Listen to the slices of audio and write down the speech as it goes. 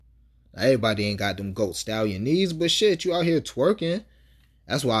Everybody ain't got them goat stallion knees, but shit, you out here twerking.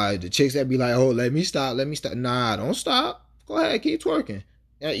 That's why the chicks that be like, oh, let me stop. Nah, don't stop. Go ahead, keep twerking.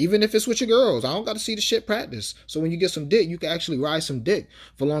 Yeah, even if it's with your girls, I don't got to see the shit practice. So when you get some dick, you can actually ride some dick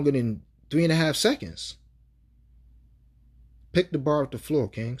for longer than 3.5 seconds. Pick the bar off the floor,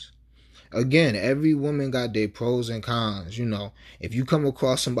 kings. Again, every woman got their pros and cons. If you come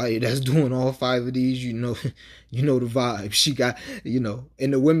across somebody that's doing all five of these, you know the vibe. She got,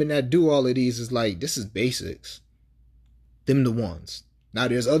 and the women that do all of these is like, this is basics. Them the ones. Now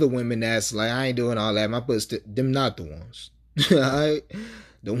there's other women that's like, I ain't doing all that. My pussy, them not the ones. Alright?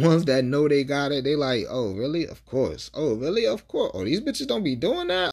 The ones that know they got it, they like, oh really? Of course. Oh really? Of course. Oh, these bitches don't be doing that?